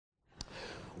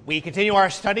We continue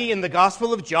our study in the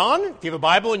Gospel of John. If you have a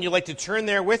Bible and you'd like to turn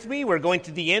there with me, we're going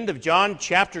to the end of John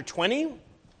chapter 20,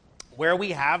 where we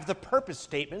have the purpose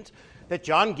statement that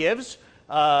John gives,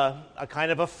 a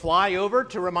kind of a flyover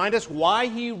to remind us why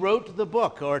he wrote the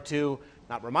book, or to,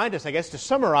 not remind us, I guess, to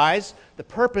summarize the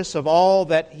purpose of all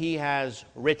that he has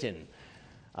written.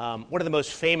 One of the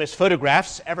most famous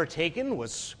photographs ever taken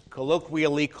was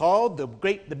colloquially called the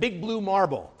Big Blue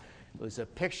Marble. It was a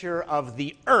picture of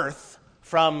the Earth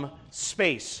from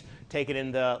space, taken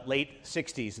in the late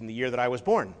 60s, in the year that I was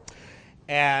born.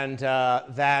 And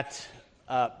that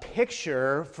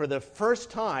picture, for the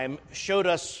first time, showed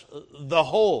us the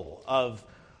whole of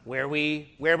where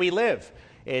we live.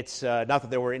 It's not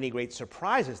that there were any great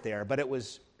surprises there, but it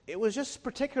was just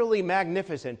particularly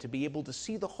magnificent to be able to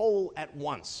see the whole at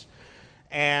once,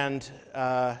 and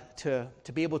to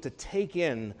be able to take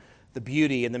in the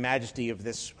beauty and the majesty of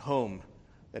this home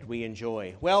that we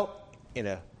enjoy. Well, in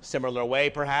a similar way,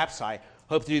 perhaps, I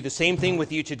hope to do the same thing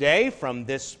with you today from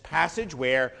this passage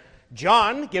where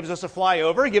John gives us a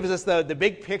flyover, gives us the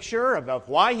big picture of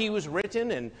why he was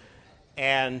written,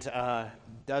 and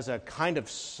does a kind of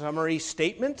summary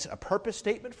statement, a purpose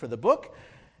statement for the book.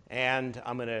 And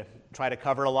I'm going to try to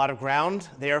cover a lot of ground,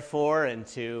 therefore, and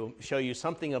to show you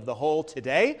something of the whole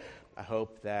today. I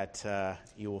hope that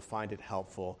you will find it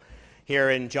helpful.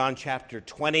 Here in John chapter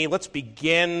 20, let's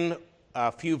begin a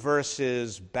few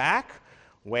verses back,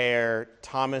 where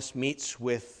Thomas meets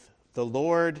with the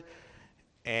Lord,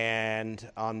 and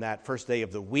on that first day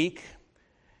of the week,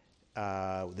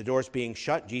 the doors being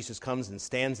shut, Jesus comes and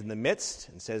stands in the midst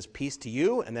and says, "Peace to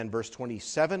you." And then verse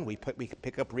 27, we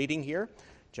pick up reading here,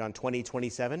 John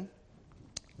 20:27.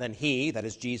 Then he, that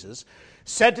is Jesus,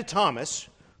 said to Thomas,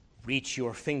 "Reach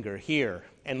your finger here,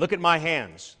 and look at my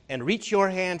hands, and reach your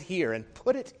hand here, and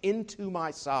put it into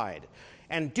my side.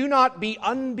 And do not be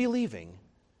unbelieving,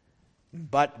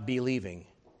 but believing."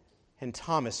 And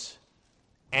Thomas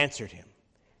answered him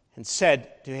and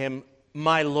said to him,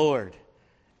 "My Lord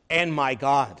and my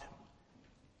God."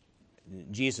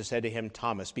 Jesus said to him,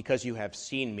 "Thomas, because you have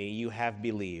seen me, you have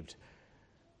believed.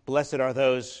 Blessed are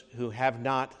those who have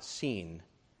not seen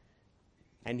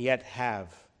and yet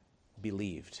have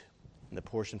believed." In the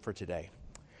portion for today.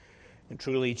 And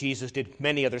truly, Jesus did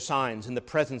many other signs in the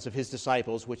presence of his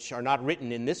disciples, which are not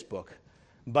written in this book,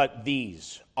 but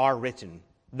these are written,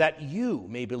 that you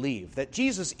may believe that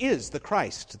Jesus is the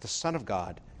Christ, the Son of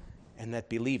God, and that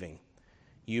believing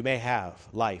you may have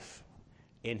life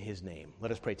in his name.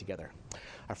 Let us pray together.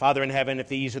 Our Father in heaven, if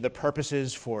these are the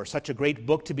purposes for such a great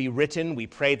book to be written, we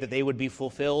pray that they would be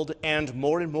fulfilled and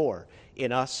more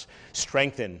in us.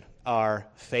 Strengthen our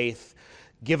faith.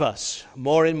 Give us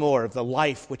more and more of the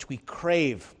life which we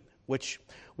crave, which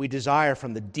we desire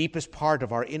from the deepest part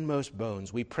of our inmost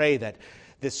bones. We pray that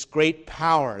this great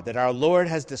power that our Lord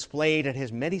has displayed in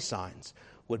his many signs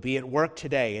would be at work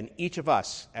today in each of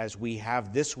us as we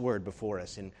have this word before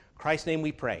us. In Christ's name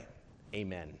we pray.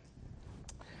 Amen.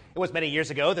 It was many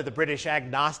years ago that the British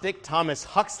agnostic Thomas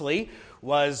Huxley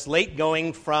was late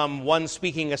going from one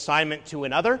speaking assignment to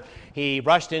another. He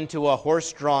rushed into a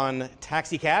horse-drawn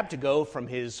taxicab to go from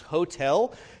his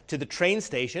hotel to the train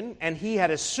station, and he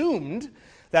had assumed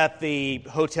that the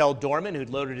hotel doorman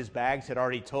who'd loaded his bags had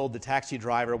already told the taxi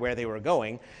driver where they were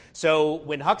going. So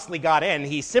when Huxley got in,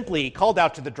 he simply called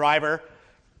out to the driver,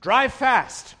 "Drive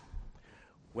fast."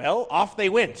 Well, off they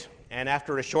went. And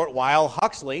after a short while,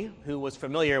 Huxley, who was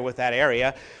familiar with that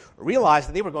area, realized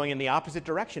that they were going in the opposite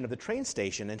direction of the train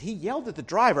station, and he yelled at the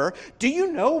driver, "Do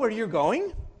you know where you're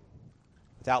going?"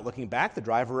 Without looking back, the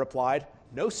driver replied,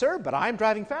 "No, sir, but I'm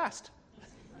driving fast."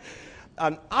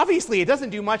 Obviously, it doesn't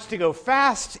do much to go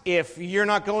fast if you're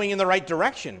not going in the right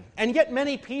direction. And yet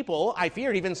many people, I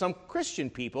fear even some Christian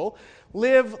people,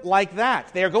 live like that.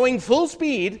 They are going full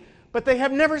speed, but they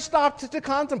have never stopped to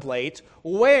contemplate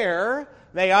where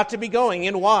they ought to be going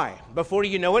and why. Before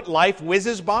you know it, life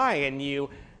whizzes by and you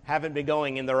haven't been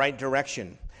going in the right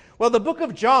direction. Well, the book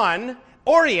of John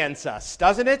orients us,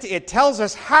 doesn't it? It tells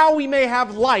us how we may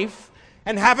have life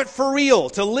and have it for real,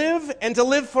 to live and to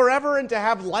live forever and to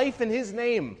have life in his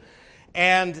name.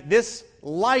 And this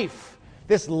life-giving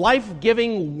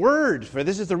word, for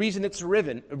this is the reason it's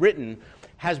written,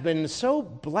 has been so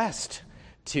blessed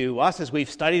to us as we've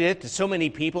studied it, to so many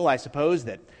people, I suppose,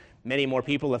 that many more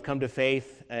people have come to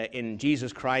faith in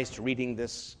Jesus Christ reading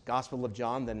this Gospel of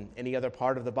John than any other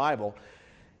part of the Bible.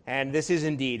 And this is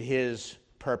indeed his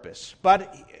purpose.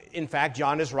 But in fact,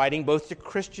 John is writing both to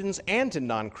Christians and to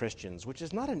non-Christians, which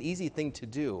is not an easy thing to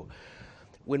do.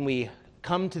 When we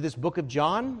come to this book of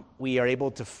John, we are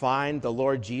able to find the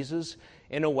Lord Jesus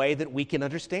in a way that we can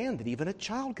understand, that even a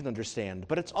child can understand.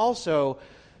 But it's also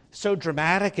so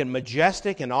dramatic and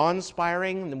majestic and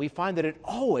awe-inspiring, and we find that it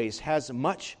always has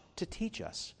much to teach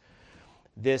us.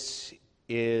 This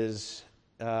is,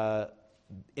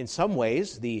 in some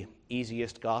ways, the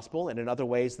easiest gospel, and in other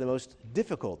ways, the most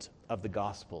difficult of the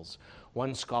gospels.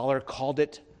 One scholar called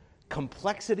it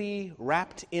complexity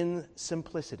wrapped in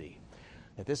simplicity.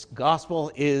 That this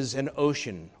gospel is an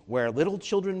ocean where little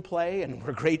children play and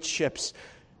where great ships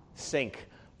sink.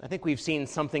 I think we've seen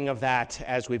something of that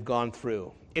as we've gone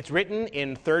through. It's written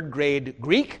in third grade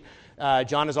Greek.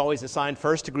 John is always assigned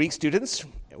first to Greek students.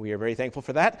 We are very thankful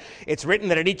for that. It's written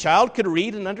that any child could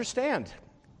read and understand.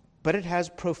 But it has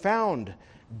profound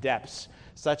depths,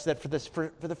 such that for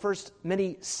the first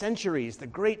many centuries, the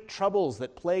great troubles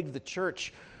that plagued the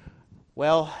church,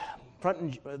 well,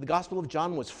 the Gospel of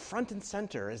John was front and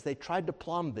center as they tried to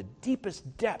plumb the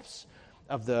deepest depths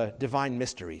of the divine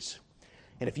mysteries.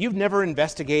 And if you've never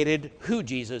investigated who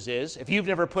Jesus is, if you've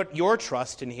never put your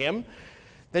trust in him,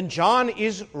 then John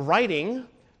is writing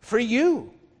for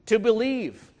you to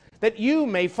believe, that you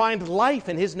may find life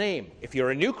in his name. If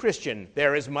you're a new Christian,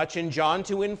 there is much in John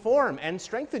to inform and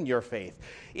strengthen your faith.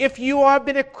 If you have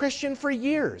been a Christian for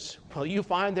years, well, you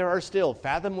find there are still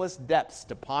fathomless depths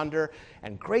to ponder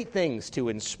and great things to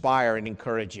inspire and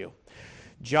encourage you.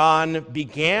 John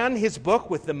began his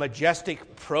book with the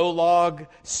majestic prologue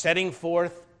setting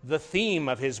forth the theme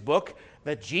of his book,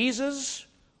 that Jesus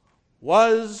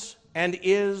was and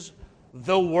is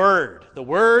the Word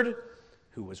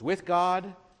who was with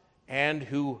God and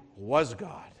who was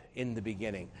God in the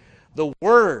beginning. The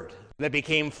Word that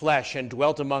became flesh and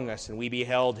dwelt among us, and we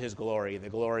beheld his glory, the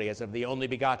glory as of the only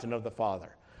begotten of the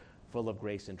Father, full of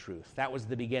grace and truth. That was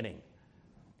the beginning.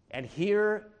 And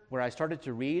here, where I started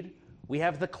to read, we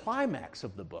have the climax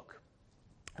of the book.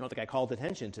 I don't think I called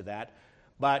attention to that,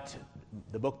 but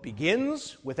the book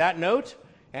begins with that note,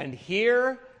 and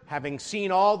here, having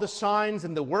seen all the signs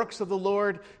and the works of the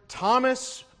Lord,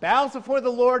 Thomas bows before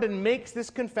the Lord and makes this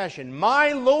confession,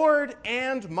 "My Lord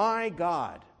and my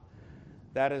God."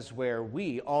 That is where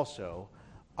we also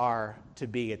are to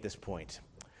be at this point.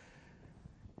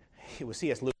 It was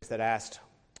C.S. Lewis that asked,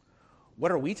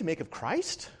 what are we to make of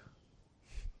Christ?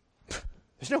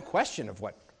 There's no question of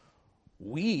what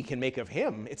we can make of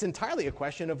him. It's entirely a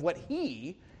question of what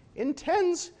he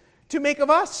intends to make of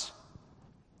us.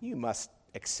 You must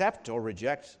accept or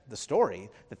reject the story.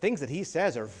 The things that he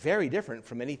says are very different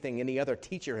from anything any other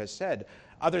teacher has said.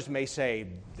 Others may say,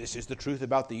 this is the truth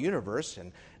about the universe,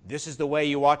 and this is the way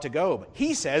you ought to go. But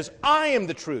he says, I am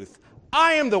the truth.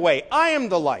 I am the way. I am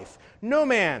the life. No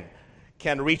man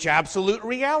can reach absolute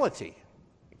reality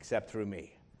except through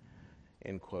me.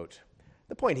 End quote.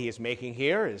 The point he is making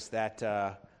here is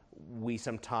that we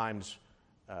sometimes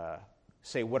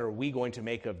say, what are we going to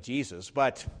make of Jesus?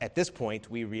 But at this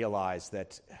point, we realize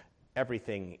that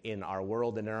everything in our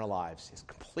world and in our lives is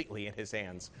completely in his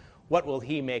hands. What will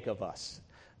he make of us?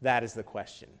 That is the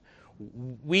question.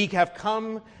 We have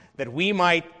come that we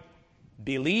might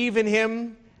believe in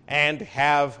him and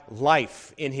have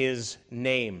life in his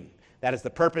name. That is the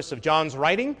purpose of John's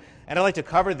writing. And I'd like to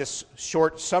cover this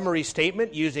short summary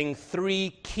statement using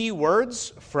 3 key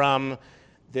words from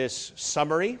this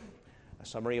summary. A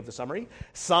summary of the summary: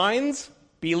 signs,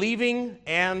 believing,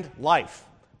 and life.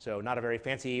 So not a very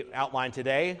fancy outline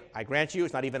today. I grant you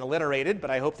it's not even alliterated, but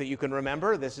I hope that you can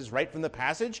remember this is right from the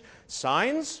passage.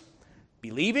 Signs,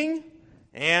 believing,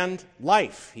 and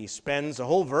life. He spends a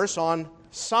whole verse on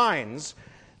signs.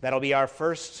 That'll be our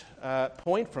first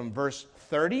point from verse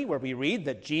 30, where we read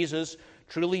that Jesus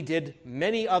truly did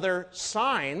many other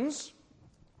signs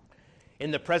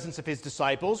in the presence of his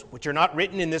disciples, which are not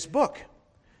written in this book.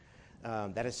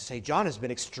 That is to say, John has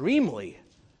been extremely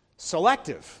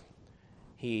selective.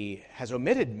 He has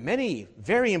omitted many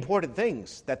very important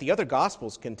things that the other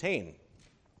Gospels contain.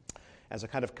 As a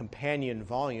kind of companion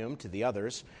volume to the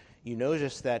others, you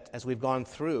notice that as we've gone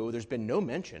through, there's been no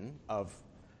mention of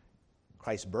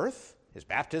Christ's birth, his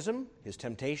baptism, his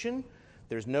temptation.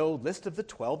 There's no list of the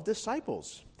 12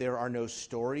 disciples. There are no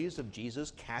stories of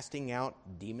Jesus casting out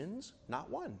demons,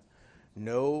 not one.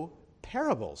 No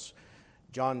parables.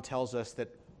 John tells us that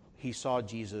he saw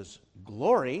Jesus'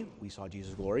 glory. We saw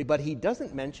Jesus' glory, but he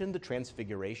doesn't mention the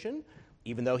transfiguration,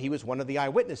 even though he was one of the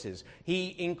eyewitnesses.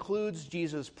 He includes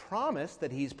Jesus' promise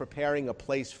that he's preparing a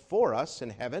place for us in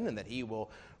heaven and that he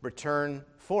will return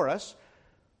for us,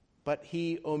 but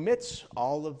he omits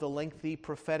all of the lengthy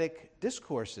prophetic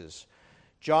discourses.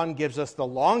 John gives us the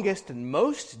longest and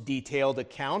most detailed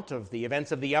account of the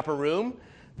events of the upper room,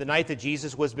 the night that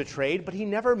Jesus was betrayed, but he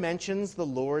never mentions the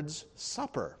Lord's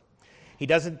Supper. He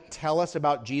doesn't tell us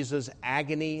about Jesus'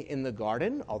 agony in the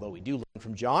garden, although we do learn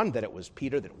from John that it was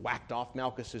Peter that whacked off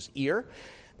Malchus's ear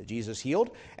that Jesus healed.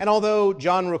 And although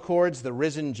John records the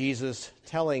risen Jesus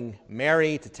telling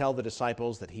Mary to tell the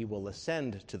disciples that he will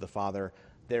ascend to the Father,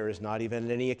 there is not even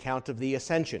any account of the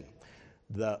ascension.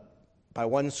 By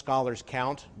one scholar's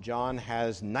count, John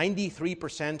has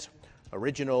 93%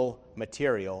 original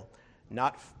material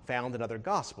not found in other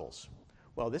Gospels.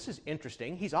 Well, this is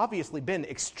interesting. He's obviously been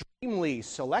extremely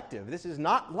selective. This is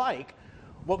not like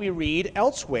what we read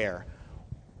elsewhere.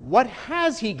 What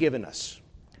has he given us?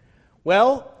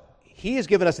 Well, he has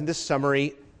given us in this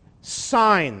summary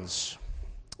signs.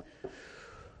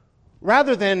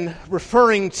 Rather than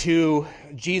referring to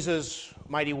Jesus'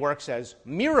 mighty works as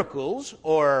miracles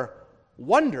or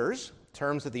wonders,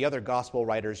 terms that the other gospel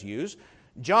writers use,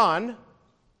 John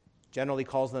generally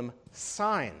calls them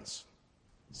signs.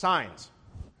 Signs.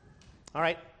 All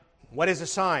right, what is a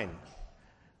sign?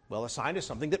 Well, a sign is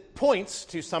something that points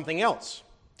to something else.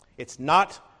 It's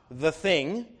not the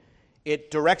thing. It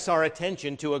directs our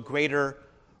attention to a greater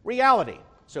reality.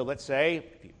 So let's say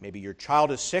maybe your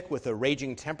child is sick with a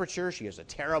raging temperature. She has a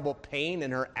terrible pain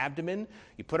in her abdomen.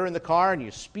 You put her in the car and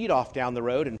you speed off down the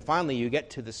road, and finally you get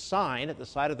to the sign at the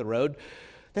side of the road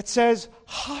that says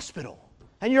hospital.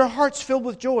 And your heart's filled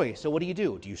with joy. So what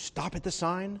do? Do you stop at the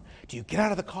sign? Do you get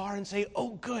out of the car and say,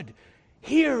 oh, good,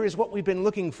 here is what we've been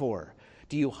looking for?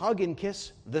 Do you hug and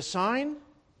kiss the sign?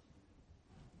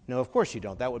 No, of course you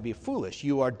don't. That would be foolish.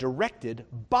 You are directed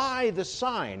by the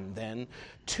sign, then,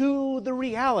 to the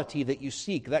reality that you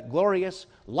seek, that glorious,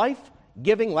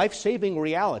 life-giving, life-saving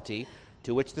reality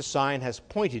to which the sign has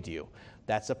pointed you.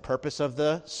 That's the purpose of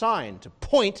the sign, to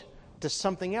point to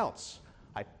something else.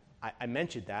 I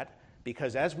mentioned that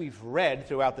because as we've read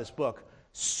throughout this book,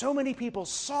 so many people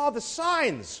saw the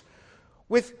signs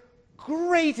with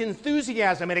great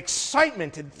enthusiasm and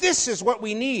excitement, and this is what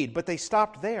we need, but they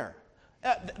stopped there.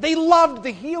 They loved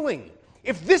the healing.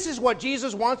 If this is what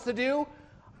Jesus wants to do,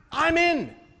 I'm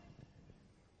in.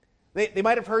 They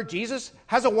might have heard Jesus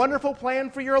has a wonderful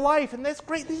plan for your life, and that's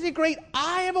great. This is great.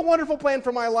 I have a wonderful plan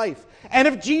for my life. And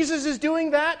if Jesus is doing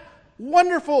that,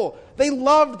 wonderful. They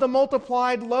loved the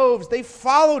multiplied loaves. They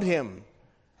followed him.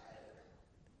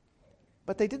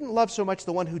 But they didn't love so much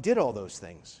the one who did all those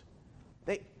things.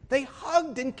 They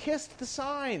hugged and kissed the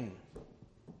sign.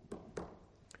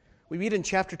 We read in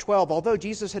chapter 12, although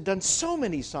Jesus had done so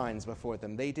many signs before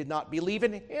them, they did not believe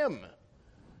in him.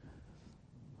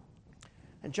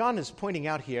 And John is pointing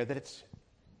out here that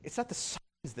it's not the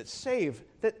signs that save,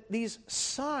 that these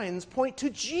signs point to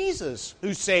Jesus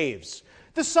who saves.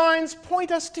 The signs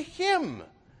point us to him,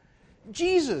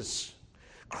 Jesus.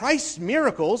 Christ's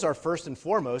miracles are first and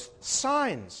foremost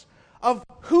signs of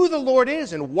who the Lord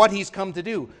is and what he's come to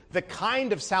do, the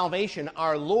kind of salvation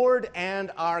our Lord and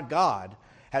our God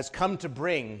has come to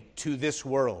bring to this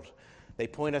world. They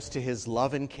point us to his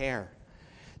love and care.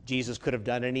 Jesus could have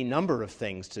done any number of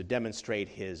things to demonstrate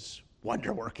his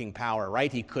wonder-working power,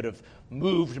 right? He could have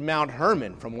moved Mount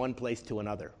Hermon from one place to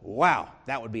another. Wow,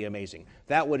 that would be amazing.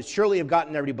 That would surely have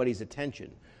gotten everybody's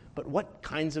attention. But what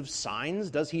kinds of signs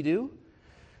does he do?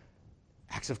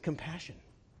 Acts of compassion,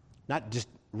 not just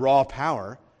raw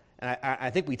power. And I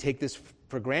think we take this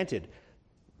for granted.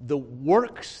 The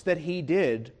works that he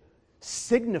did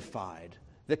signified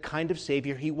the kind of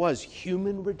Savior he was,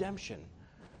 human redemption,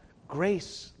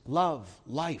 grace, love,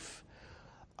 life.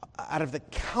 Out of the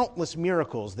countless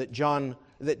miracles that John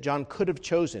could have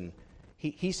chosen,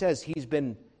 he says he's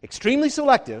been extremely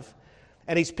selective,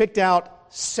 and he's picked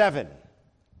out 7.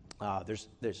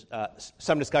 There's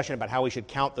some discussion about how we should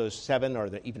count those 7, or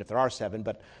even if there are 7,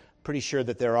 but pretty sure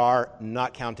that there are,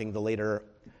 not counting the later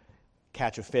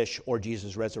catch of fish or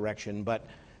Jesus' resurrection. But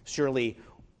surely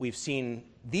we've seen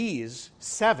these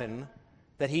 7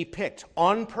 that he picked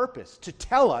on purpose to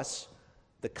tell us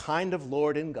the kind of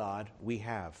Lord and God we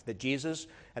have. That Jesus,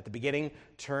 at the beginning,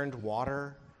 turned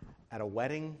water at a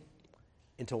wedding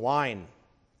into wine,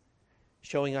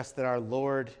 showing us that our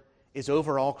Lord is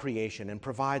over all creation and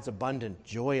provides abundant,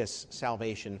 joyous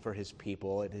salvation for his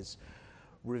people. It is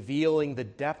revealing the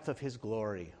depth of his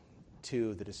glory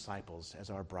to the disciples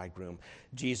as our bridegroom.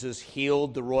 Jesus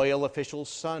healed the royal official's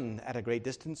son at a great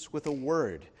distance with a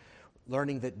word,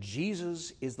 learning that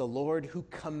Jesus is the Lord who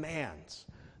commands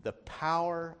the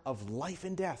power of life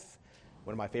and death.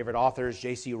 One of my favorite authors,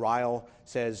 J.C. Ryle,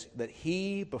 says that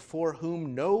he before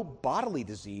whom no bodily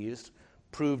disease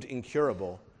proved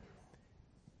incurable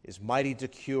is mighty to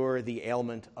cure the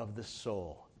ailment of the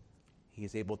soul. He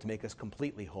is able to make us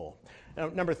completely whole. Now,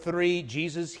 number 3,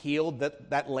 Jesus healed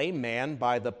that lame man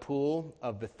by the pool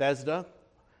of Bethesda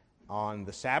on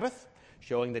the Sabbath.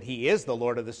 showing that he is the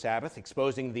Lord of the Sabbath,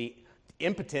 exposing the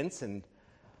impotence and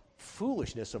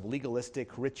foolishness of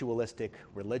legalistic, ritualistic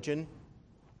religion,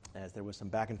 as there was some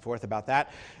back and forth about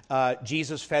that.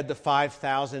 Jesus fed the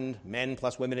 5,000 men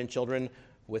plus women and children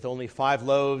with only 5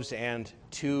 loaves and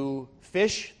 2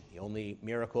 fish, the only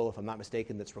miracle, if I'm not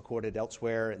mistaken, that's recorded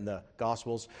elsewhere in the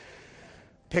Gospels,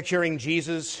 picturing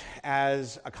Jesus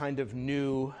as a kind of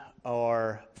new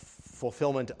or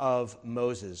fulfillment of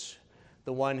Moses,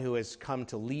 the one who has come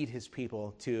to lead his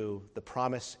people to the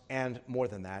promise, and more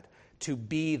than that, to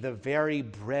be the very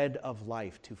bread of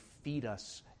life, to feed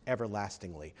us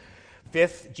everlastingly.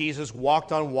 Fifth, Jesus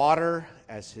walked on water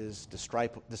as his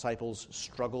disciples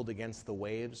struggled against the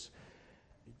waves,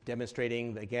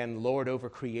 demonstrating, again, Lord over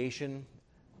creation,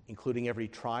 including every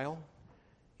trial,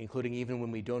 including even when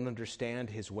we don't understand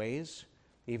his ways,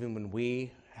 even when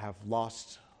we have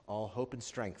lost all hope and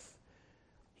strength.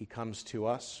 He comes to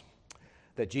us.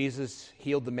 That Jesus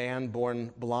healed the man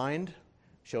born blind,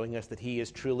 showing us that he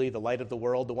is truly the light of the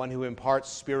world, the one who imparts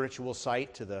spiritual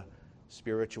sight to the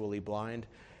spiritually blind.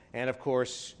 And of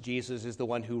course, Jesus is the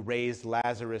one who raised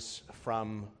Lazarus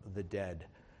from the dead,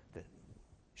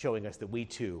 showing us that we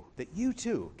too, that you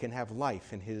too, can have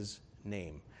life in his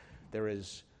name. There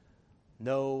is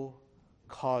no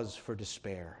cause for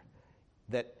despair,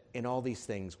 that in all these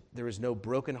things, there is no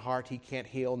broken heart he can't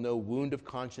heal, no wound of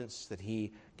conscience that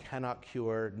he cannot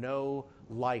cure, no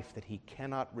life that he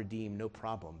cannot redeem, no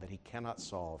problem that he cannot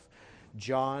solve.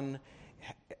 John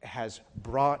has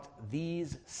brought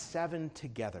these 7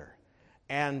 together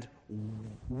and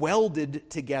welded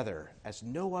together, as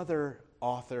no other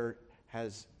author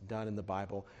has done in the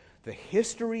Bible, the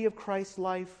history of Christ's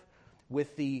life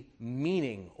with the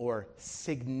meaning or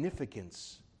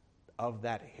significance of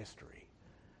that history.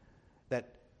 That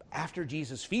after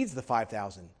Jesus feeds the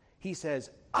 5,000, he says,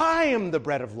 I am the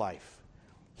bread of life.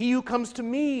 He who comes to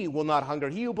me will not hunger.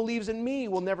 He who believes in me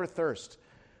will never thirst.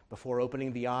 Before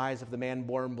opening the eyes of the man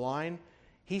born blind,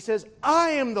 he says, I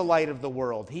am the light of the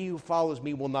world. He who follows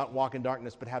me will not walk in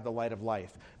darkness, but have the light of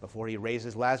life. Before he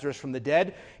raises Lazarus from the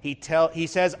dead, he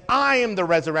says, I am the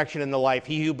resurrection and the life.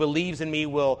 He who believes in me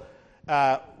will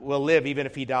live even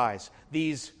if he dies.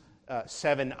 These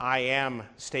 7 I am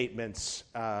statements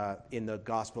in the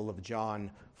Gospel of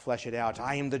John flesh it out.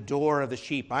 I am the door of the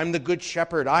sheep. I am the good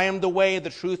shepherd. I am the way, the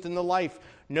truth, and the life.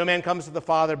 No man comes to the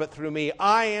Father but through me.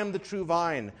 I am the true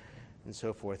vine, and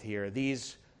so forth here.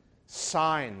 These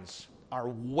signs are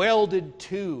welded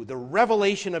to the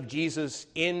revelation of Jesus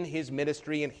in his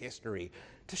ministry and history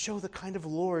to show the kind of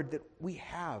Lord that we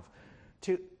have,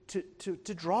 to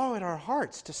draw at our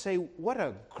hearts, to say, what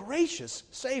a gracious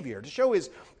Savior, to show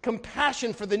his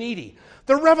compassion for the needy,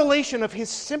 the revelation of his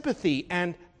sympathy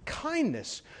and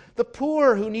kindness, the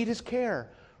poor who need his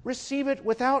care, receive it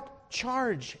without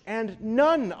charge, and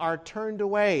none are turned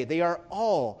away. They are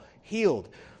all healed.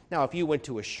 Now, if you went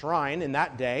to a shrine in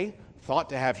that day, thought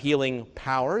to have healing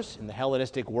powers in the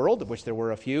Hellenistic world, of which there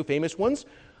were a few famous ones,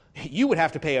 you would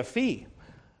have to pay a fee.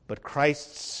 But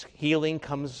Christ's healing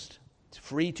comes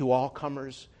free to all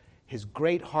comers, his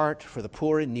great heart for the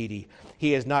poor and needy.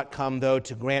 He has not come, though,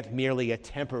 to grant merely a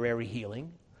temporary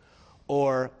healing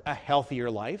or a healthier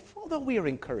life, although we are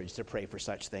encouraged to pray for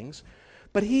such things.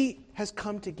 But he has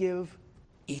come to give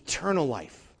eternal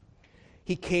life.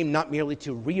 He came not merely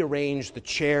to rearrange the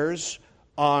chairs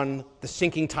on the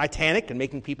sinking Titanic and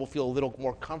making people feel a little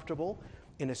more comfortable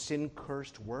in a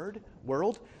sin-cursed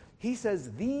world. He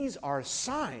says, these are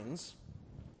signs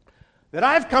that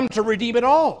I've come to redeem it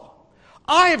all.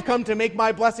 I have come to make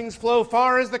my blessings flow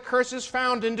far as the curse is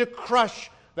found and to crush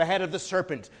the head of the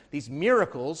serpent. These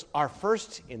miracles are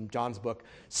first, in John's book,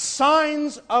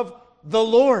 signs of the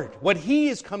Lord, what he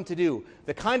has come to do,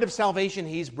 the kind of salvation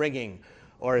he's bringing.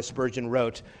 Or as Spurgeon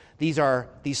wrote, these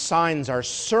signs are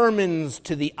sermons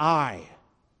to the eye,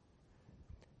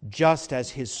 just as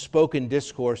his spoken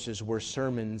discourses were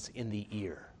sermons in the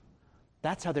ear.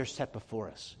 That's how they're set before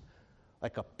us,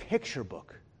 like a picture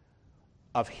book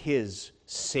of his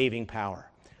saving power.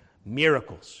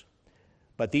 Miracles.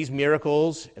 But these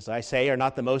miracles, as I say, are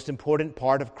not the most important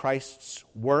part of Christ's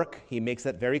work. He makes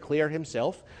that very clear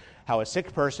himself, how a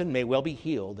sick person may well be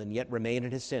healed and yet remain in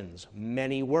his sins.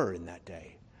 Many were in that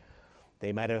day.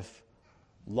 They might have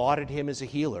lauded him as a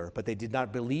healer, but they did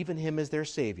not believe in him as their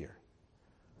Savior.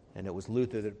 And it was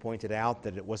Luther that pointed out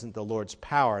that it wasn't the Lord's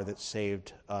power that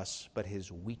saved us, but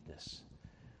his weakness,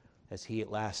 as he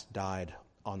at last died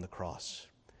on the cross.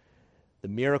 The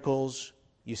miracles,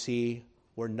 you see,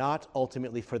 were not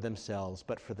ultimately for themselves,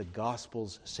 but for the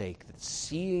gospel's sake, that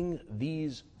seeing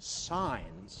these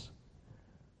signs,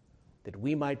 that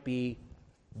we might be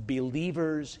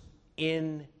believers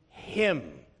in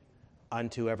him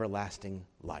unto everlasting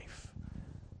life.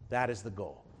 That is the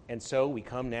goal. And so we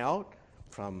come now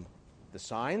from the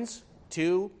signs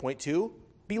to point 2,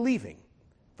 believing.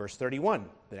 Verse 31,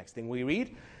 the next thing we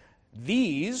read,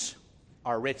 these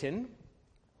are written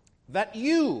that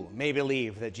you may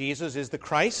believe that Jesus is the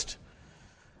Christ,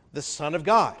 the Son of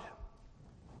God.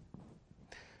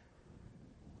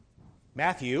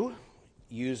 Matthew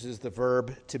uses the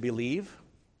verb to believe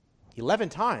 11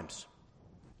 times.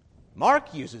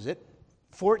 Mark uses it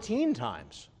 14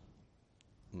 times.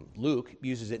 Luke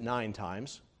uses it 9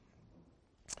 times.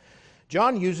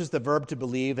 John uses the verb to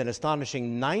believe an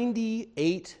astonishing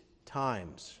 98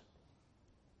 times.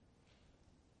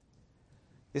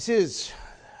 This is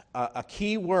a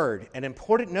key word, an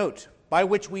important note by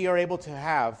which we are able to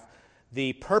have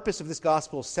the purpose of this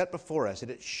gospel set before us.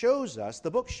 And it shows us,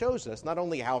 the book shows us, not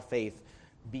only how faith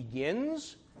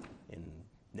begins in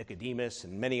Nicodemus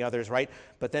and many others, right?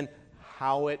 But then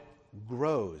how it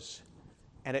grows.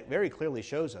 And it very clearly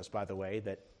shows us, by the way,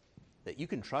 that you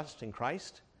can trust in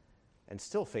Christ and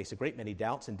still face a great many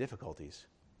doubts and difficulties,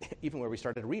 even where we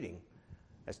started reading,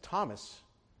 as Thomas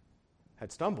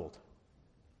had stumbled,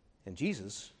 and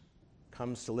Jesus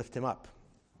comes to lift him up.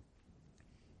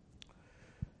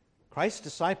 Christ's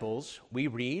disciples, we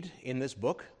read in this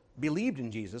book, believed in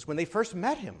Jesus when they first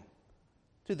met him,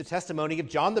 through the testimony of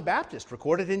John the Baptist,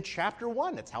 recorded in chapter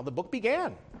 1. That's how the book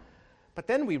began. But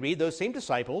then we read those same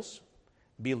disciples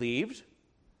believed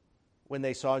when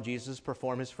they saw Jesus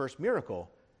perform his first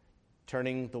miracle,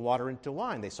 turning the water into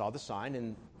wine. They saw the sign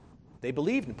and they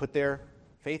believed and put their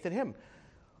faith in him.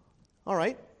 All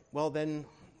right, well then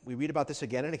we read about this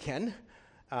again and again.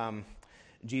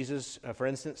 Jesus, for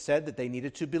instance, said that they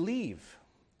needed to believe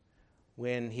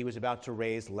when he was about to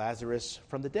raise Lazarus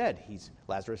from the dead.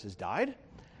 Lazarus has died,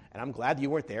 and I'm glad you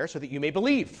weren't there so that you may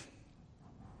believe.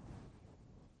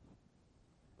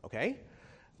 Okay?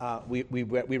 We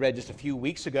read just a few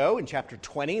weeks ago in chapter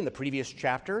 20, in the previous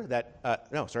chapter, at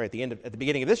the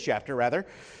beginning of this chapter, rather,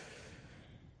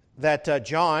 that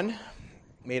John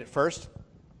made it first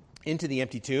into the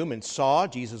empty tomb and saw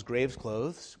Jesus' grave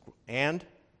clothes and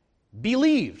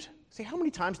believed. See, how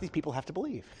many times these people have to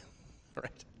believe?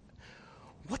 Right?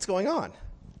 What's going on?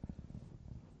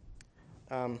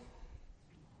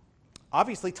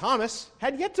 Obviously, Thomas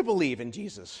had yet to believe in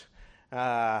Jesus,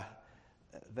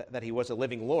 that he was a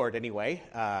living Lord anyway.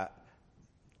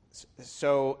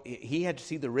 So he had to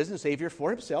see the risen Savior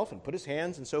for himself and put his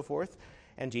hands and so forth.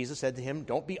 And Jesus said to him,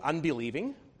 don't be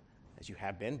unbelieving, as you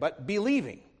have been, but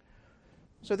believing.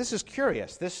 So this is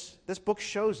curious. This book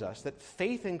shows us that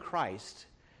faith in Christ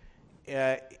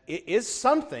is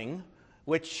something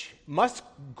which must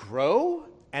grow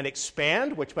and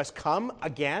expand, which must come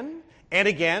again and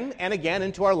again and again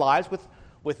into our lives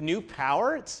with new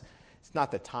power. It's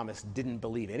not that Thomas didn't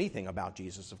believe anything about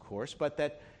Jesus, of course, but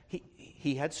that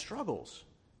he had struggles,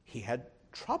 he had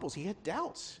troubles, he had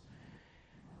doubts.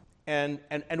 And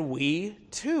we,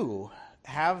 too,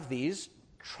 have these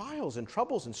trials and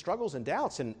troubles and struggles and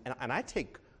doubts. And I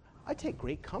take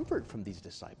great comfort from these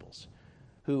disciples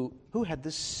who had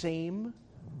the same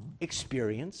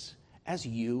experience as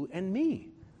you and me.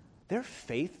 Their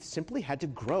faith simply had to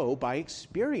grow by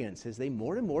experience as they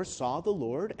more and more saw the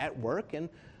Lord at work and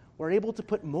were able to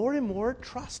put more and more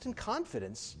trust and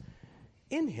confidence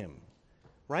in him,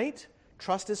 right?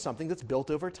 Trust is something that's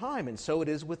built over time, and so it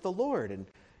is with the Lord. And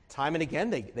time and again,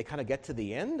 they kind of get to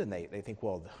the end and they think,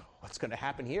 well, what's going to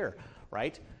happen here,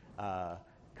 right?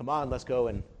 Come on, let's go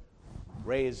and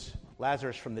raise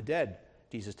Lazarus from the dead,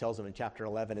 Jesus tells them in chapter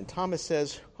 11. And Thomas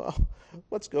says, well,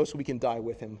 let's go so we can die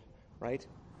with him, right?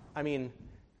 I mean,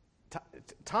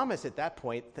 Thomas at that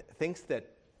point thinks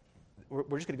that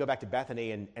we're just going to go back to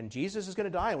Bethany and Jesus is going to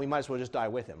die and we might as well just die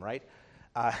with him, right?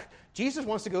 Jesus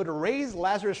wants to go to raise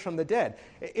Lazarus from the dead.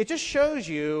 It just shows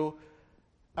you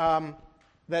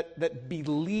that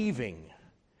believing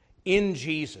in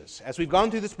Jesus, as we've gone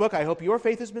through this book, I hope your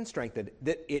faith has been strengthened,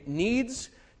 that it needs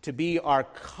to be our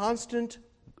constant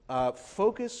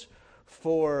focus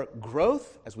for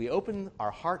growth as we open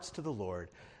our hearts to the Lord,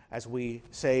 as we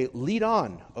say, lead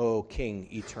on, O King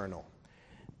eternal,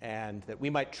 and that we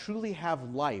might truly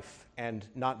have life and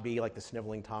not be like the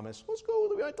sniveling Thomas, let's go,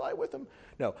 we might die with him.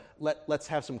 No, let's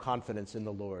have some confidence in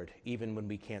the Lord, even when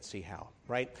we can't see how,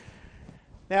 right?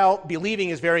 Now, believing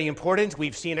is very important.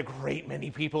 We've seen a great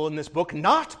many people in this book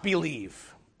not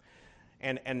believe.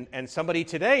 And somebody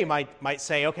today might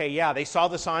say, okay, yeah, they saw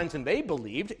the signs and they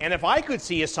believed, and if I could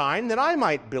see a sign, then I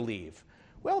might believe.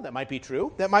 Well, that might be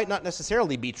true. That might not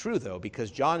necessarily be true, though, because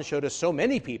John showed us so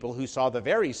many people who saw the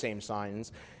very same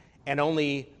signs and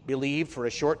only believed for a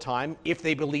short time, if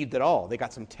they believed at all. They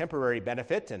got some temporary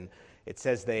benefit, and it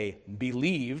says they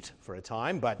believed for a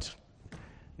time, but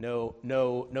no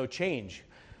change.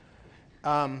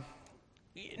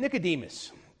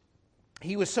 Nicodemus,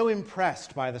 he was so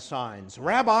impressed by the signs.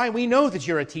 Rabbi, we know that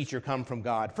you're a teacher come from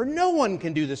God, for no one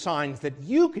can do the signs that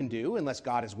you can do unless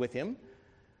God is with him.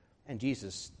 And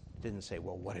Jesus didn't say,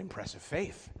 well, what impressive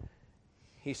faith.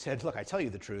 He said, look, I tell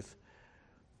you the truth.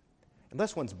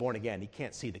 Unless one's born again, he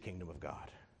can't see the kingdom of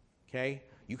God. Okay?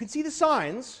 You can see the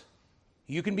signs.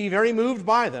 You can be very moved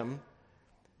by them.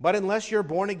 But unless you're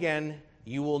born again,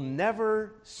 you will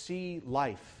never see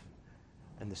life.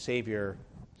 And the Savior,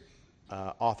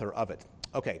 author of it.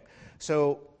 Okay,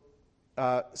 so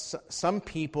some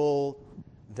people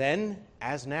then,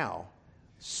 as now,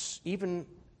 even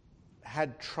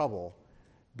had trouble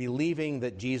believing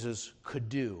that Jesus could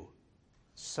do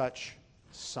such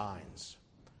signs.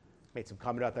 Made some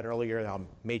comment about that earlier.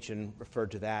 Machen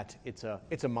referred to that. It's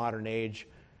a modern age.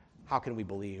 How can we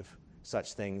believe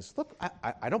such things? Look,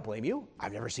 I don't blame you.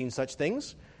 I've never seen such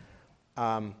things.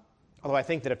 Although I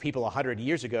think that if people 100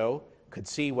 years ago could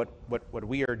see what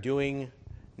we are doing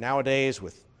nowadays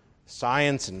with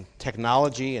science and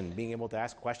technology and being able to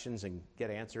ask questions and get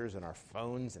answers on our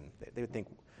phones, and they would think,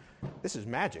 this is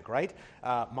magic, right?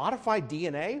 Modified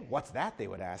DNA? What's that, they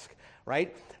would ask,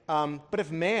 right? But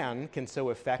if man can so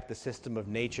affect the system of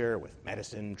nature with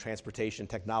medicine, transportation,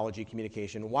 technology,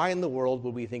 communication, why in the world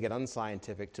would we think it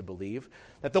unscientific to believe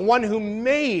that the one who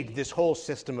made this whole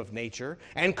system of nature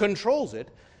and controls it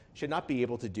should not be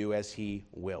able to do as he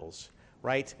wills,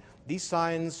 right? These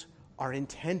signs are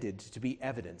intended to be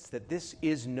evidence that this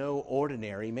is no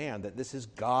ordinary man, that this is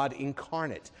God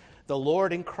incarnate, the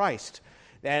Lord in Christ.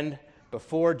 And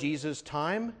before Jesus'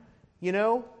 time,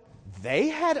 they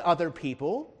had other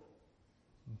people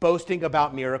boasting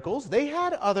about miracles. They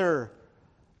had other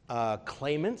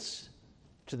claimants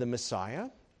to the Messiah.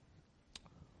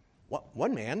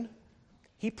 One man,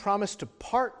 he promised to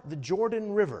part the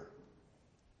Jordan River.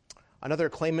 Another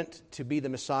claimant to be the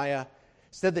Messiah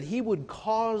said that he would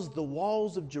cause the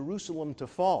walls of Jerusalem to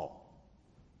fall.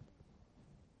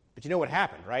 But you know what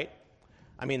happened, right?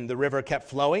 I mean, the river kept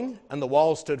flowing, and the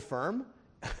walls stood firm,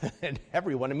 and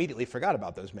everyone immediately forgot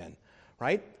about those men,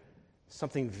 right?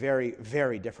 Something very,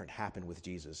 very different happened with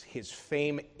Jesus. His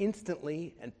fame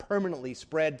instantly and permanently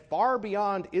spread far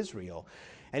beyond Israel,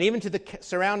 and even to the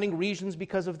surrounding regions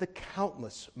because of the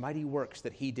countless mighty works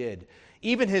that he did.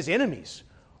 Even his enemies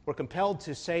were compelled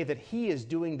to say that he is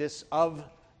doing this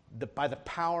by the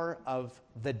power of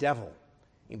the devil.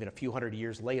 Even a few hundred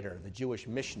years later, the Jewish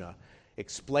Mishnah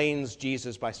explains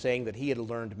Jesus by saying that he had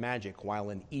learned magic while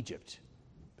in Egypt.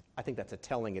 I think that's a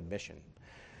telling admission.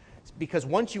 It's because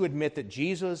once you admit that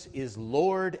Jesus is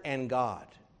Lord and God,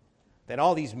 then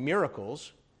all these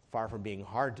miracles, far from being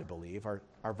hard to believe, are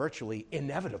virtually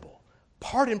inevitable,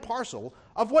 part and parcel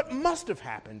of what must have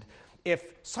happened if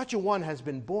such a one has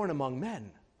been born among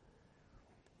men.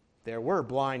 There were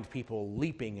blind people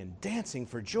leaping and dancing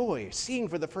for joy, seeing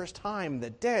for the first time the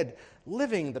dead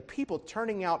living, the people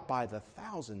turning out by the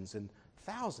thousands and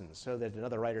thousands, so that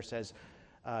another writer says,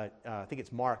 I think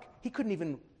it's Mark, he couldn't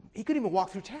even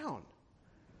walk through town.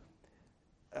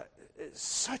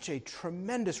 Such a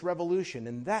tremendous revolution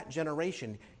in that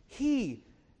generation. He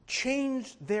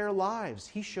changed their lives.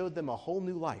 He showed them a whole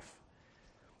new life.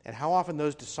 And how often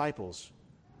those disciples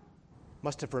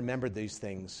must have remembered these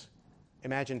things.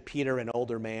 Imagine Peter, an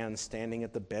older man, standing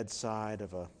at the bedside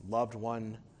of a loved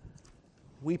one,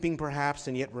 weeping perhaps,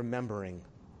 and yet remembering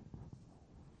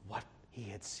what he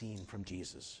had seen from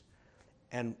Jesus.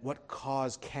 And what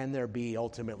cause can there be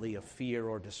ultimately of fear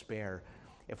or despair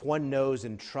if one knows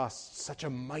and trusts such a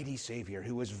mighty Savior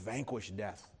who has vanquished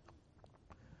death,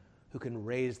 who can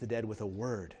raise the dead with a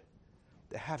word,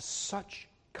 to have such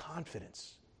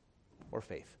confidence or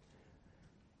faith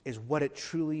is what it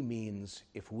truly means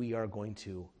if we are going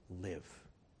to live.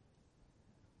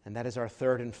 And that is our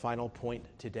third and final point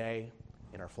today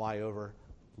in our flyover,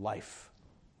 life.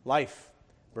 Life,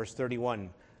 verse 31,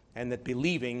 and that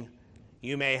believing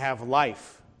you may have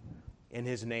life in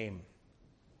his name.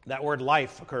 That word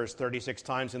life occurs 36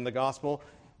 times in the gospel,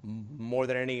 more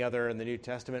than any other in the New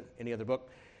Testament, any other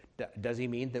book. Does he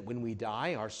mean that when we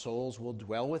die, our souls will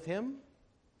dwell with him?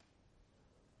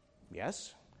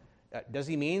 Yes. Does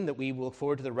he mean that we will look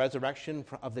forward to the resurrection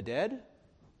of the dead?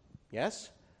 Yes.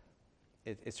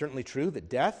 It's certainly true that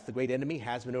death, the great enemy,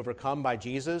 has been overcome by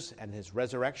Jesus and his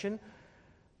resurrection.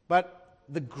 But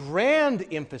the grand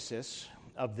emphasis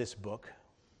of this book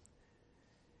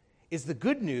is the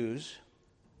good news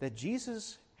that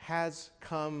Jesus has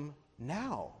come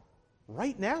now,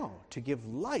 right now to give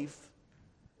life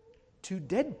to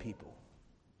dead people.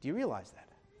 Do you realize that?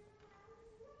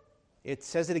 It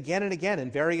says it again and again in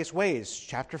various ways.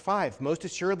 Chapter 5, most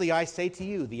assuredly I say to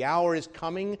you, the hour is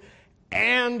coming,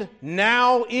 and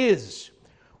now is,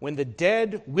 when the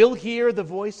dead will hear the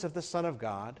voice of the Son of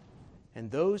God,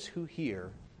 and those who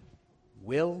hear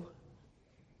will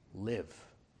live.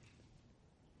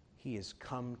 He is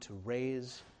come to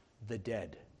raise the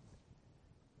dead.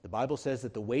 The Bible says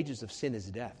that the wages of sin is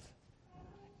death,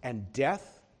 and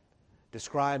death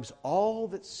describes all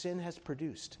that sin has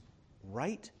produced,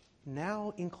 right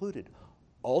now included.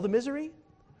 All the misery,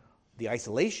 the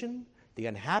isolation, the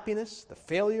unhappiness, the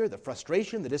failure, the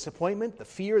frustration, the disappointment, the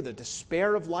fear, the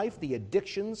despair of life, the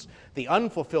addictions, the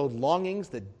unfulfilled longings,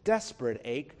 the desperate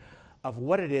ache of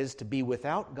what it is to be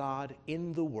without God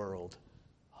in the world,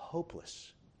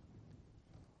 hopeless.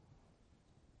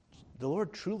 The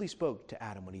Lord truly spoke to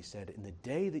Adam when he said, in the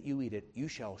day that you eat it, you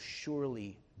shall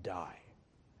surely die.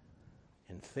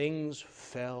 And things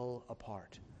fell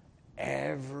apart.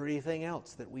 Everything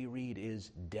else that we read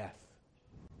is death.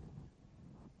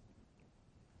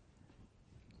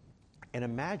 And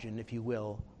imagine, if you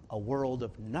will, a world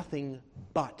of nothing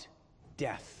but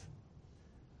death.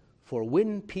 For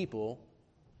when people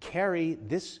carry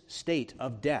this state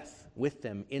of death with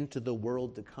them into the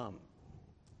world to come,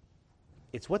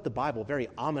 it's what the Bible very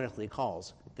ominously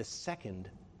calls the second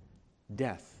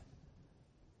death.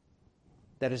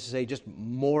 That is to say, just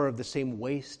more of the same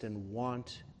waste and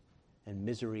want and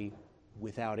misery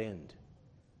without end.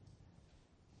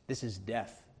 This is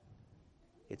death.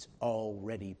 It's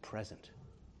already present.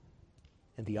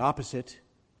 And the opposite,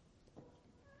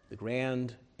 the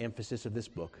grand emphasis of this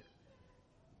book,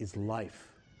 is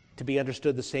life, to be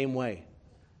understood the same way.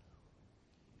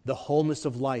 The wholeness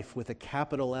of life with a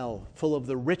capital L, full of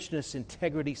the richness,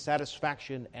 integrity,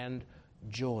 satisfaction, and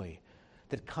joy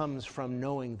that comes from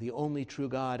knowing the only true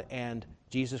God and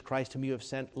Jesus Christ whom you have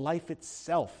sent. Life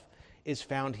itself is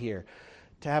found here.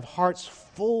 To have hearts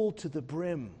full to the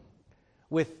brim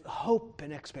with hope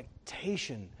and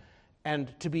expectation,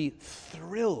 and to be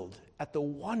thrilled at the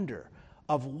wonder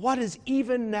of what is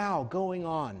even now going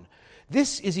on.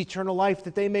 This is eternal life,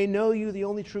 that they may know you, the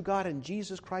only true God, and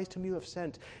Jesus Christ whom you have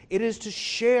sent. It is to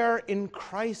share in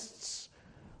Christ's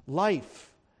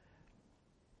life.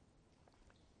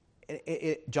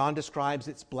 John describes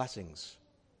its blessings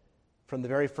from the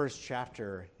very first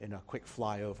chapter in a quick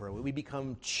flyover. We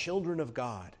become children of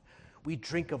God. We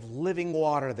drink of living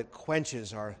water that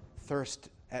quenches our thirst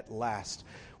at last.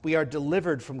 We are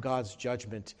delivered from God's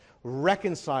judgment,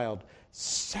 reconciled,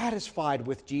 satisfied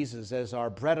with Jesus as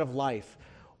our bread of life,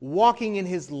 walking in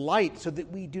his light so that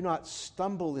we do not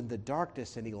stumble in the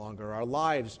darkness any longer. Our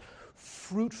lives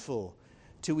fruitful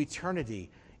to eternity,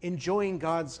 enjoying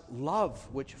God's love,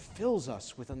 which fills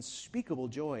us with unspeakable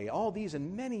joy. All these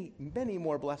and many, many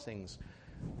more blessings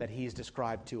that he's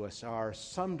described to us are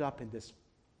summed up in this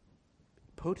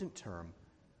potent term,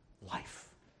 life,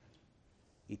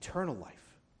 eternal life.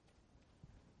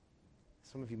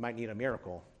 Some of you might need a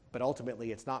miracle, but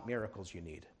ultimately it's not miracles you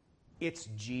need. It's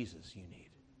Jesus you need.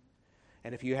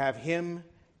 And if you have him,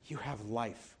 you have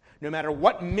life. No matter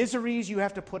what miseries you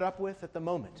have to put up with at the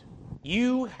moment,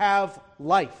 you have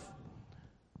life.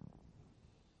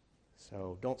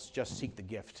 So don't just seek the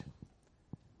gift,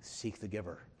 seek the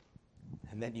giver,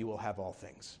 and then you will have all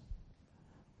things.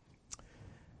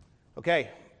 Okay,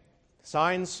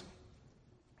 signs,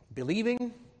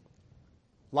 believing,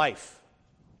 life.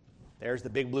 There's the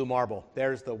big blue marble.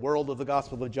 There's the world of the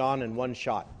Gospel of John in one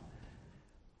shot.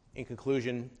 In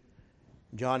conclusion,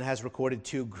 John has recorded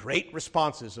two great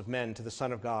responses of men to the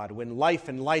Son of God. When life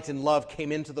and light and love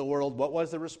came into the world, what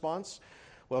was the response?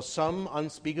 Well, some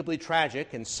unspeakably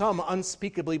tragic and some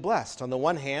unspeakably blessed. On the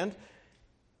one hand,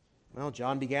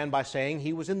 John began by saying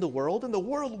he was in the world, and the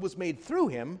world was made through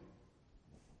him,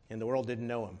 and the world didn't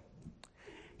know him.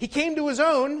 He came to his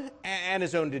own, and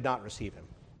his own did not receive him.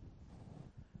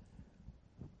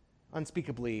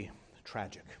 Unspeakably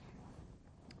tragic.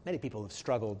 Many people have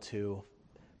struggled to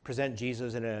present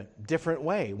Jesus in a different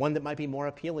way, one that might be more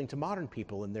appealing to modern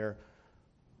people in their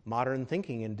modern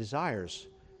thinking and desires.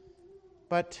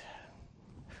 But,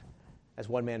 as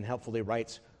one man helpfully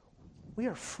writes, we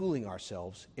are fooling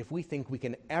ourselves if we think we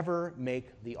can ever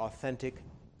make the authentic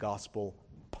gospel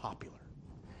popular.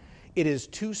 It is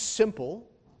too simple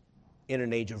in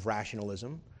an age of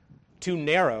rationalism, too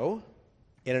narrow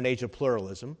in an age of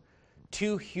pluralism,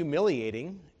 too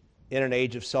humiliating in an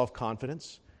age of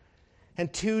self-confidence,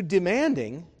 and too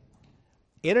demanding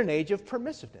in an age of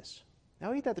permissiveness.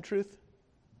 Now, ain't that the truth?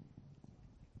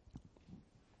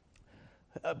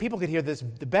 People could hear this,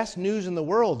 the best news in the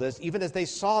world, even as they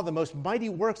saw the most mighty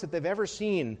works that they've ever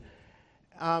seen,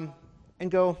 and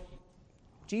go,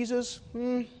 Jesus,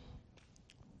 it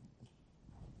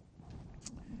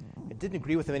didn't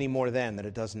agree with him any more then than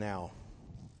it does now.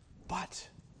 But,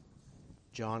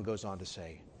 John goes on to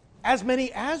say, as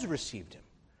many as received him,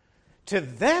 to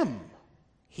them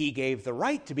he gave the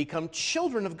right to become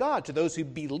children of God, to those who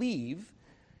believe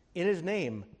in his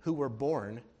name, who were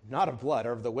born not of blood,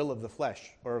 or of the will of the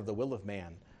flesh, or of the will of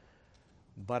man,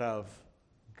 but of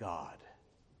God.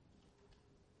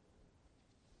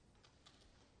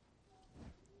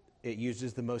 It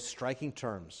uses the most striking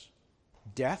terms,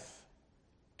 death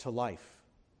to life.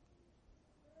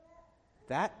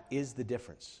 That is the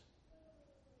difference.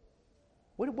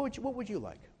 What would you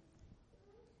like?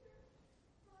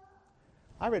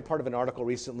 I read part of an article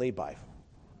recently by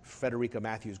Frederica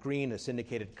Matthews Green, a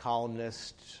syndicated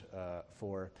columnist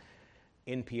for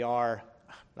NPR.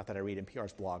 Not that I read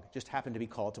NPR's blog, just happened to be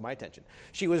called to my attention.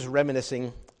 She was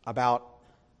reminiscing about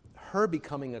her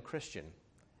becoming a Christian.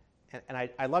 And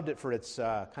I loved it for its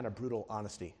kind of brutal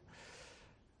honesty.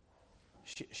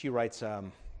 She writes,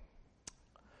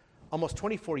 almost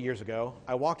 24 years ago,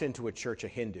 I walked into a church, a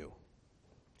Hindu,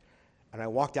 and I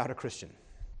walked out a Christian.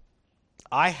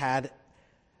 I had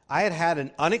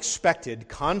an unexpected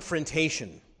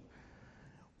confrontation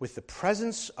with the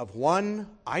presence of one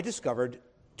I discovered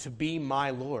to be my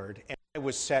Lord, and I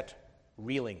was set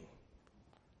reeling.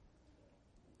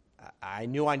 I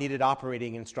knew I needed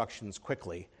operating instructions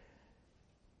quickly,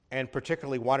 and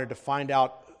particularly wanted to find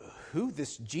out who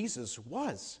this Jesus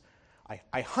was.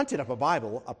 I hunted up a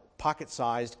Bible, a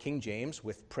pocket-sized King James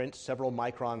with print several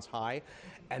microns high,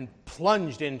 and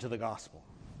plunged into the gospel.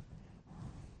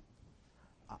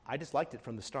 I disliked it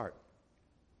from the start.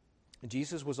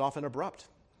 Jesus was often abrupt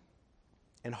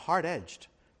and hard-edged.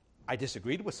 I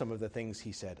disagreed with some of the things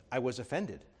he said. I was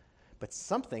offended. But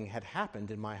something had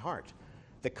happened in my heart.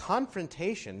 The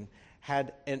confrontation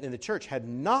in the church had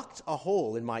knocked a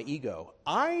hole in my ego.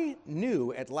 I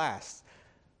knew at last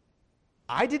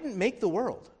I didn't make the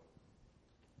world.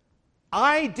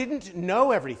 I didn't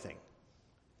know everything.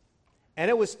 And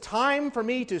it was time for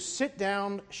me to sit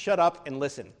down, shut up, and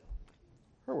listen.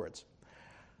 Her words.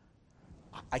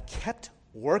 I kept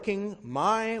working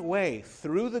my way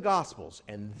through the Gospels,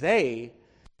 and they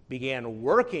began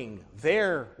working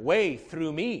their way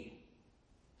through me.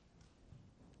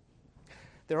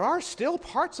 There are still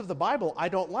parts of the Bible I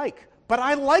don't like, but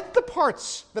I like the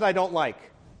parts that I don't like.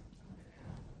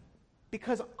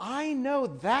 Because I know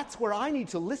that's where I need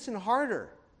to listen harder.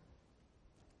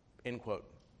 End quote.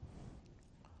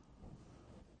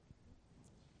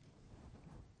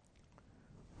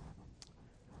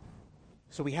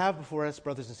 So we have before us,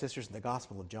 brothers and sisters, in the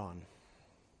Gospel of John,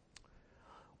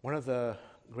 one of the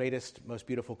greatest, most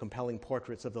beautiful, compelling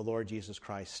portraits of the Lord Jesus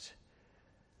Christ.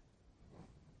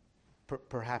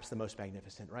 Perhaps the most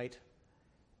magnificent, right?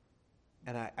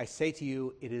 And I say to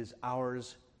you, it is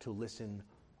ours to listen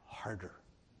harder.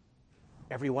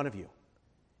 Every one of you.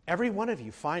 Every one of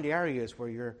you find areas where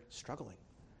you're struggling.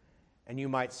 And you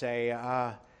might say,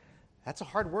 that's a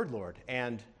hard word, Lord,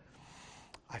 and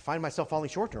I find myself falling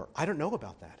short, or I don't know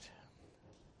about that.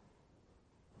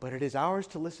 But it is ours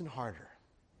to listen harder.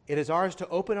 It is ours to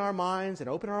open our minds and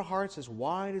open our hearts as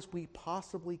wide as we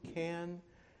possibly can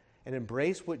and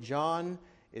embrace what John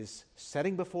is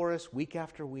setting before us week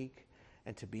after week,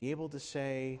 and to be able to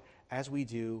say, as we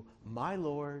do, my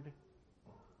Lord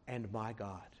and my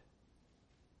God.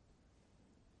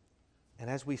 And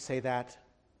as we say that,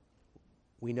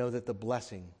 we know that the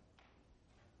blessing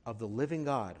of the living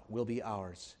God will be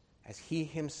ours. As he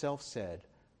himself said,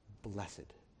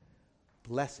 blessed,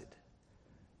 blessed,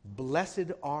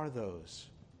 blessed are those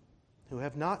who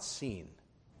have not seen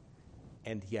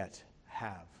and yet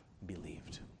have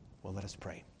believed. Well, let us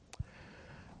pray.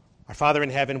 Our Father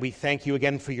in heaven, we thank you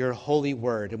again for your holy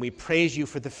word, and we praise you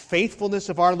for the faithfulness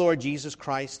of our Lord Jesus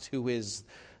Christ, who is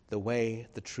the way,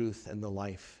 the truth, and the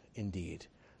life indeed,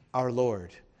 our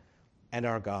Lord and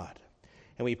our God.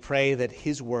 And we pray that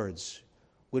his words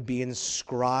would be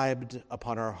inscribed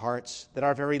upon our hearts, that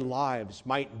our very lives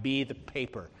might be the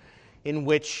paper in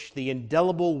which the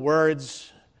indelible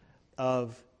words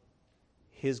of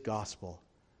his gospel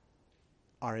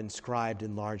are inscribed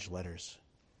in large letters,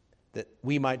 that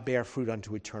we might bear fruit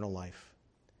unto eternal life.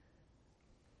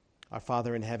 Our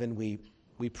Father in heaven, we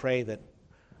pray that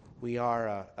we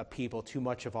are a people too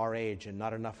much of our age and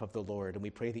not enough of the Lord, and we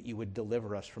pray that you would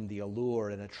deliver us from the allure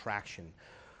and attraction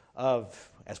of,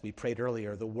 as we prayed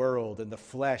earlier, the world and the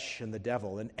flesh and the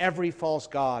devil and every false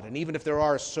god, and even if there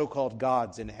are so-called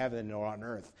gods in heaven or on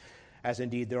earth, as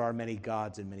indeed there are many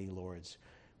gods and many lords.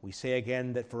 We say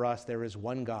again that for us there is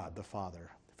one God, the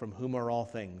Father, from whom are all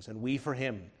things, and we for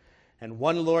him, and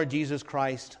one Lord Jesus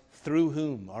Christ, through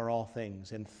whom are all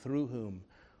things, and through whom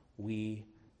we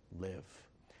live.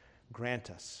 Grant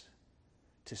us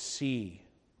to see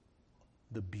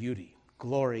the beauty,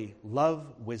 glory,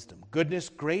 love, wisdom, goodness,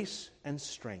 grace, and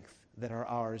strength that are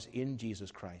ours in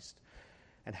Jesus Christ,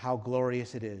 and how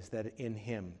glorious it is that in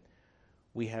him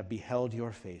we have beheld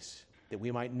your face, that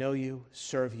we might know you,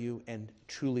 serve you, and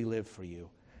truly live for you.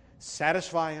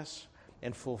 Satisfy us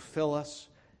and fulfill us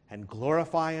and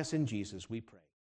glorify us in Jesus, we pray.